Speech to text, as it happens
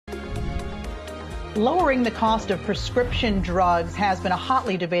Lowering the cost of prescription drugs has been a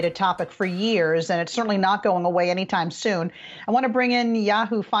hotly debated topic for years, and it's certainly not going away anytime soon. I want to bring in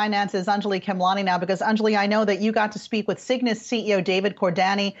Yahoo Finance's Anjalee Khemlani now, because Anjalee, I know that you got to speak with Cigna CEO David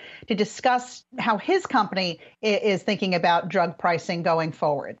Cordani to discuss how his company is thinking about drug pricing going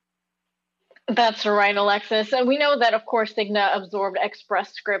forward. That's right, Alexis. And we know that, of course, Cigna absorbed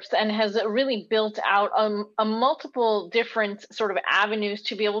Express Scripts and has really built out a multiple different sort of avenues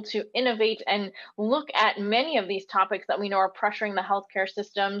to be able to innovate and look at many of these topics that we know are pressuring the healthcare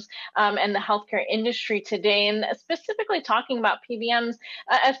systems and the healthcare industry today. And specifically talking about PBMs,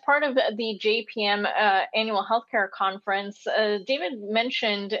 as part of the JPM annual healthcare conference, David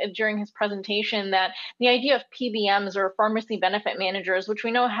mentioned during his presentation that the idea of PBMs, or pharmacy benefit managers, which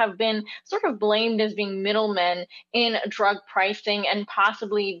we know have been sort of blamed as being middlemen in drug pricing and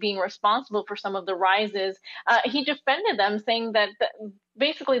possibly being responsible for some of the rises. He defended them, saying that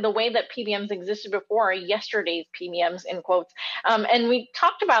basically the way that PBMs existed before are yesterday's PBMs, in quotes. And we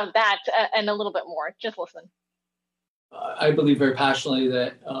talked about that and a little bit more. Just listen. I believe very passionately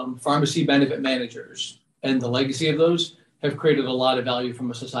that pharmacy benefit managers and the legacy of those have created a lot of value from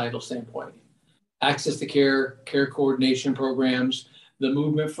a societal standpoint. Access to care, care coordination programs. The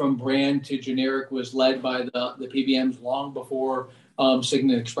movement from brand to generic was led by the PBMs long before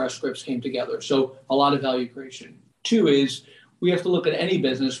Cigna and Express Scripts came together. So a lot of value creation. Two is we have to look at any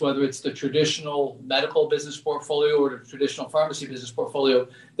business, whether it's the traditional medical business portfolio or the traditional pharmacy business portfolio,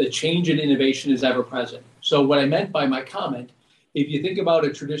 the change in innovation is ever present. So what I meant by my comment, if you think about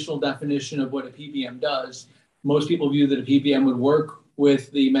a traditional definition of what a PBM does, most people view that a PBM would work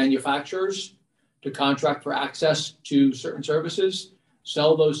with the manufacturers to contract for access to certain services,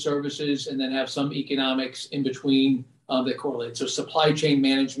 sell those services, and then have some economics in between that correlate. So supply chain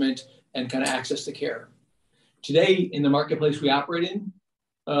management and kind of access to care. Today, in the marketplace we operate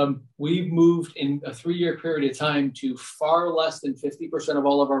in, we've moved in a 3-year period of time to far less than 50% of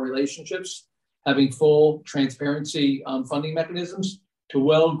all of our relationships having full transparency funding mechanisms to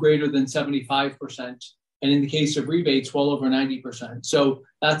well greater than 75%. And in the case of rebates, well over 90%. So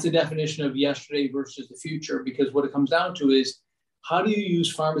that's the definition of yesterday versus the future, because what it comes down to is, how do you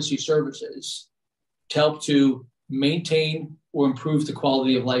use pharmacy services to help to maintain or improve the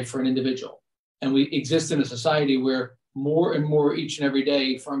quality of life for an individual? And we exist in a society where more and more each and every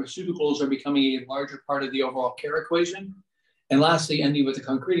day, pharmaceuticals are becoming a larger part of the overall care equation. And lastly, ending with a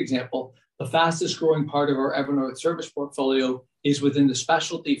concrete example, the fastest growing part of our Evernorth service portfolio is within the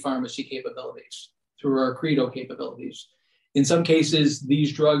specialty pharmacy capabilities through our Credo capabilities. In some cases,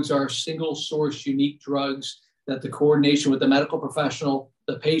 these drugs are single source, unique drugs that the coordination with the medical professional,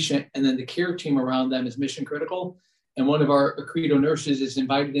 the patient, and then the care team around them is mission critical. And one of our Credo nurses is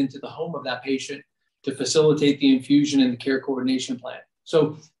invited into the home of that patient to facilitate the infusion and the care coordination plan.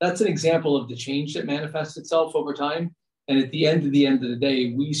 So that's an example of the change that manifests itself over time. And at the end of the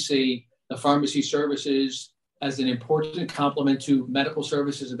day, we see the pharmacy services as an important complement to medical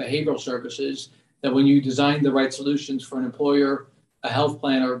services and behavioral services, that when you design the right solutions for an employer, a health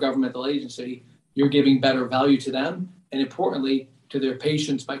plan, or a governmental agency, you're giving better value to them, and importantly, to their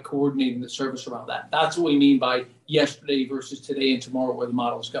patients by coordinating the service around that. That's what we mean by yesterday versus today and tomorrow, where the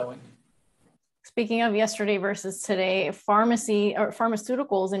model is going. Speaking of yesterday versus today, pharmacy or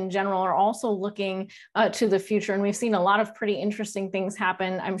pharmaceuticals in general are also looking to the future. And we've seen a lot of pretty interesting things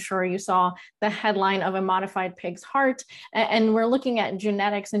happen. I'm sure you saw the headline of a modified pig's heart. And we're looking at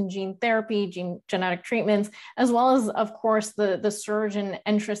genetics and gene therapy, genetic treatments, as well as, of course, the surge in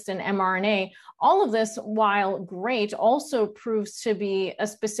interest in mRNA. All of this, while great, also proves to be a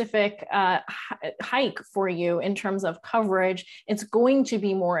specific hike for you in terms of coverage. It's going to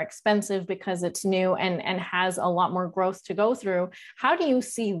be more expensive because it's new and has a lot more growth to go through. How do you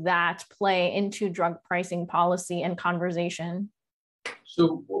see that play into drug pricing policy and conversation?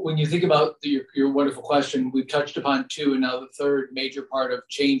 So when you think about your wonderful question, we've touched upon two, and now the third major part of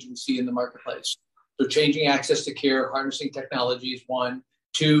change we see in the marketplace. So changing access to care, harnessing technology is one.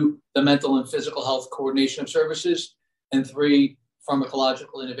 Two, the mental and physical health coordination of services. And three,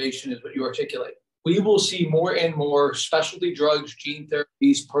 pharmacological innovation is what you articulate. We will see more and more specialty drugs, gene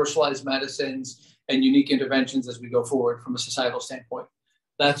therapies, personalized medicines, and unique interventions as we go forward from a societal standpoint.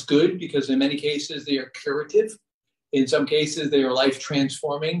 That's good because in many cases they are curative. In some cases they are life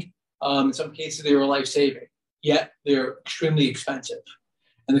transforming. In some cases they are life saving, yet they're extremely expensive.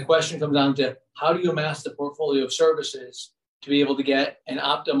 And the question comes down to, how do you amass the portfolio of services to be able to get and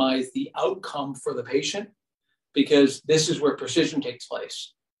optimize the outcome for the patient? Because this is where precision takes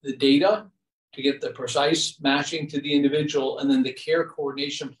place. The data to get the precise matching to the individual, and then the care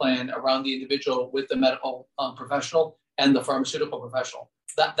coordination plan around the individual with the medical professional and the pharmaceutical professional.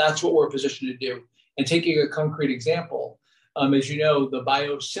 That's what we're positioned to do. And taking a concrete example, as you know, the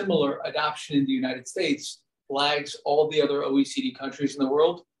biosimilar adoption in the United States lags all the other OECD countries in the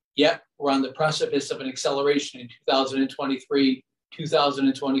world, yet we're on the precipice of an acceleration in 2023,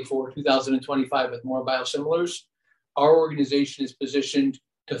 2024, 2025 with more biosimilars. Our organization is positioned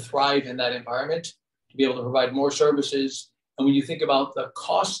to thrive in that environment, to be able to provide more services. And when you think about the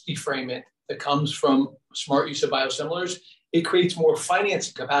cost defrayment that comes from smart use of biosimilars, it creates more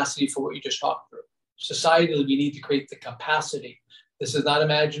financing capacity for what you just talked through. Societally, we need to create the capacity. This is not a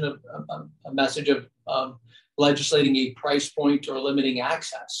message of legislating a price point or limiting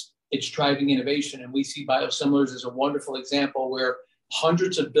access. It's driving innovation. And we see biosimilars as a wonderful example where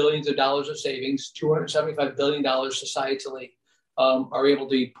hundreds of billions of dollars of savings, $275 billion societally, are able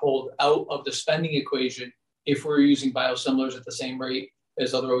to be pulled out of the spending equation if we're using biosimilars at the same rate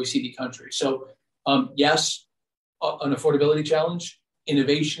as other OECD countries. So yes, an affordability challenge.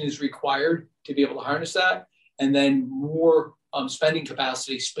 Innovation is required to be able to harness that. And then more spending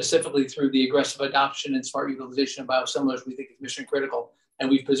capacity, specifically through the aggressive adoption and smart utilization of biosimilars, we think is mission critical. And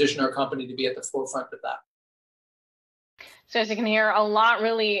we've positioned our company to be at the forefront of that. So as you can hear, a lot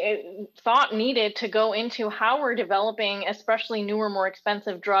really thought needed to go into how we're developing, especially newer, more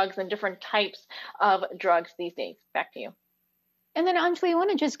expensive drugs and different types of drugs these days. Back to you. And then, Anjalee, I want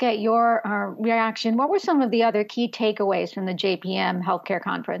to just get your reaction. What were some of the other key takeaways from the JPM Healthcare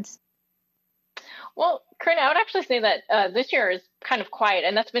Conference? Well, Corinne, I would actually say that this year is kind of quiet,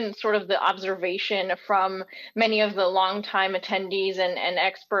 and that's been sort of the observation from many of the longtime attendees and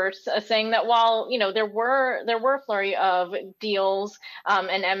experts, saying that while there were a flurry of deals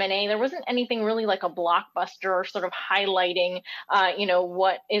and M&A, there wasn't anything really like a blockbuster sort of highlighting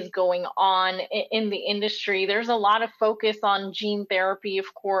what is going on in the industry. There's a lot of focus on gene therapy,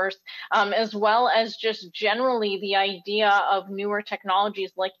 of course, as well as just generally the idea of newer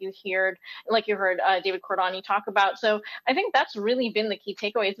technologies, like you heard David Cordani talk about. So I think that's really been the key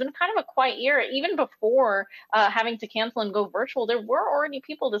takeaway. It's been kind of a quiet year. Even before having to cancel and go virtual, there were already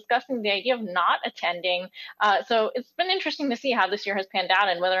people discussing the idea of not attending. So it's been interesting to see how this year has panned out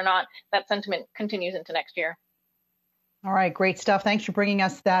and whether or not that sentiment continues into next year. All right, great stuff. Thanks for bringing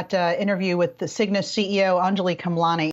us that interview with the Cigna CEO, Anjalee Khemlani.